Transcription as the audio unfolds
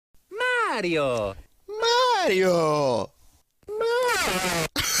Mario. Mario.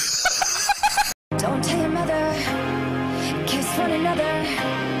 Don't tell your mother. Kiss one another.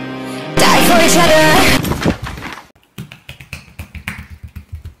 Die for each other.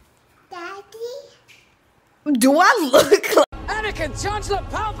 Daddy? Do I look like Anakin, Chancellor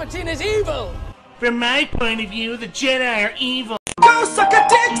Palpatine is evil. From my point of view, the Jedi are evil. Go suck a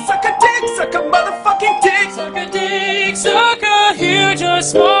dick, suck a dick, suck a motherfucking dick. Suck a dick, suck a huge or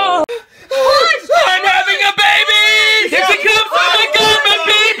small. I'm having a baby! Here it comes! Oh my god, my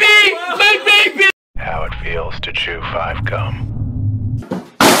baby! My baby! How it feels to chew 5 gum.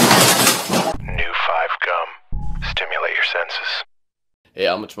 New 5 gum. Stimulate your senses. Hey,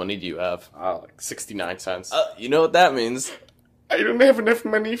 how much money do you have? Like 69 cents. You know what that means. I don't have enough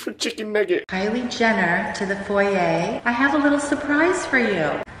money for chicken nugget. Kylie Jenner to the foyer. I have a little surprise for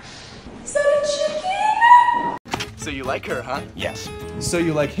you. Is that a chicken? So you like her, huh? Yes. So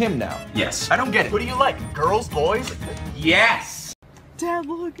you like him now? Yes. I don't get it. Who do you like? Girls, boys? Yes! Dad,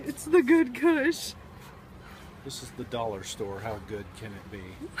 look, it's the good Kush. This is the dollar store. How good can it be?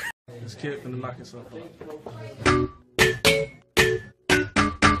 This kid finna knock himself out.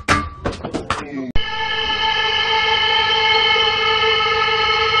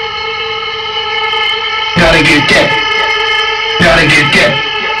 Gotta get get. Gotta get get.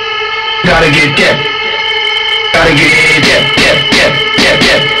 Gotta get get. Gotta get get.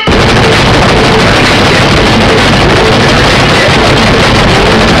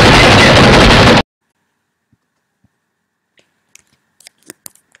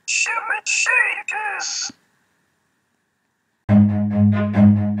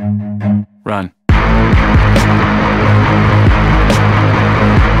 Run.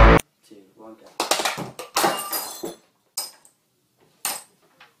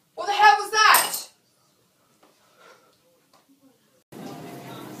 What the hell was that?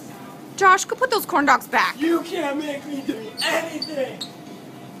 Josh, go put those corn dogs back. You can't make me do anything!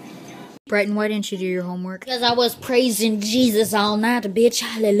 Brighton, why didn't you do your homework? Because I was praising Jesus all night, bitch.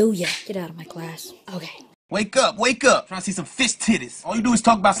 Hallelujah. Get out of my class. Okay. Wake up, wake up! Trying to see some fish titties. All you do is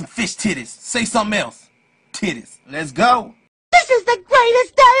talk about some fish titties. Say something else. Titties. Let's go. This is the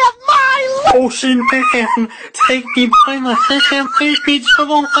greatest day of my life! Ocean man, take me by the hand, take me to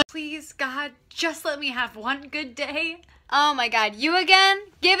the... Please, God, just let me have one good day. Oh my God, you again?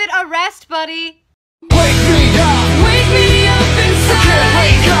 Give it a rest, buddy. Wake me up! Wake me up inside.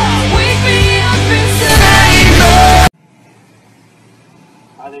 Wake up! Wake me up inside.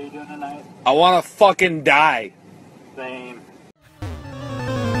 How are you doing tonight? I wanna fucking die. Same.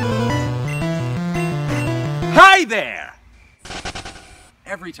 Hi there!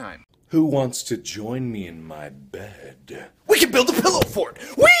 Every time. Who wants to join me in my bed? We can build a pillow fort!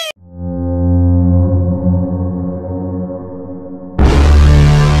 Whee!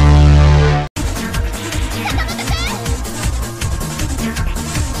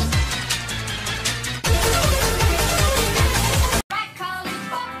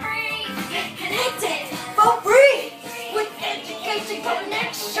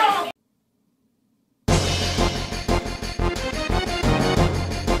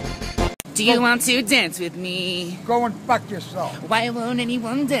 Do you want to dance with me? Go and fuck yourself. Why won't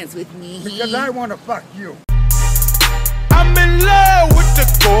anyone dance with me? Because I want to fuck you. I'm in love with the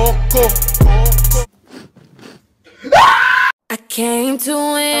coco. I came to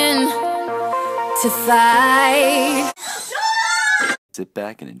win, to fight. Sit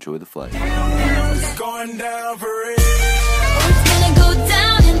back and enjoy the flight. It's going down for real. It's gonna go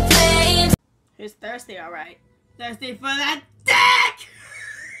down in flames. It's thirsty, alright. Thirsty for that dick!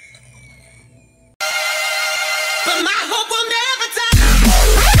 But my hope will never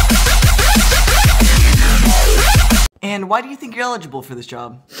die. And why do you think you're eligible for this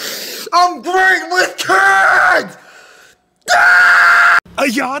job? I'm great with kids! A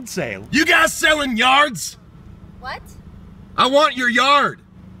yard sale. You guys selling yards? What? I want your yard.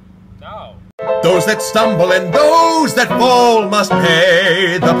 No. Those that stumble and those that fall must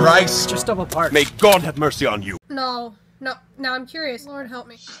pay the price. Just step apart. May God have mercy on you. No, now I'm curious. Lord help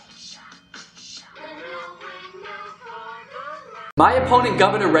me. My opponent,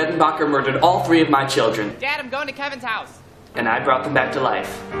 Governor Redenbacher, murdered all 3 of my children. Dad, I'm going to Kevin's house. And I brought them back to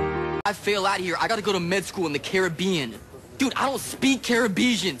life. I fail out here. I gotta go to med school in the Caribbean. Dude, I don't speak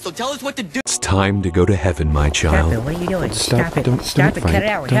Caribbean, so tell us what to do. It's time to go to heaven, my child. Stop it, what are you doing? Stop it, don't Stop it, fight. cut it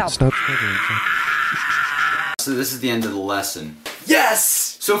out, Don't help. stop. So this is the end of the lesson.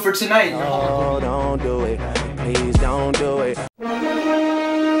 Yes! So for tonight... Oh, don't do it. Please don't do it.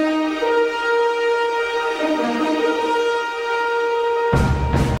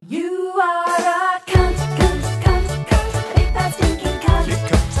 You are a cunt, cunt, cunt, cunt. Big fat stinking cunt. You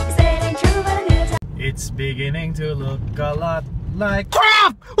said ain't true. It's beginning to look a lot like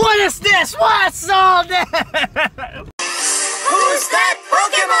crap! What is this? What's all this? Who's that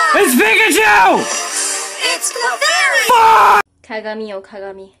Pokemon? It's Pikachu! It's Clefairy! Fuck! 鏡よ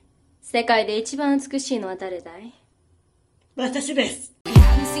鏡。世界で一番美しいのは誰だい？私です。We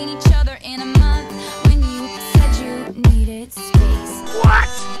haven't seen each other in a month when you said you needed space. What?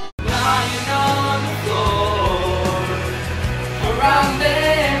 Lying on the floor, around me.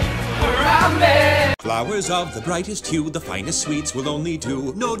 Flowers of the brightest hue, the finest sweets will only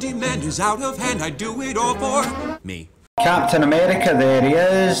do. No demand is out of hand, I do it all for me. Captain America, there he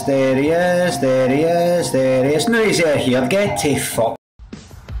is, there he is, there he is, there he is. Now he's here, get to fuck.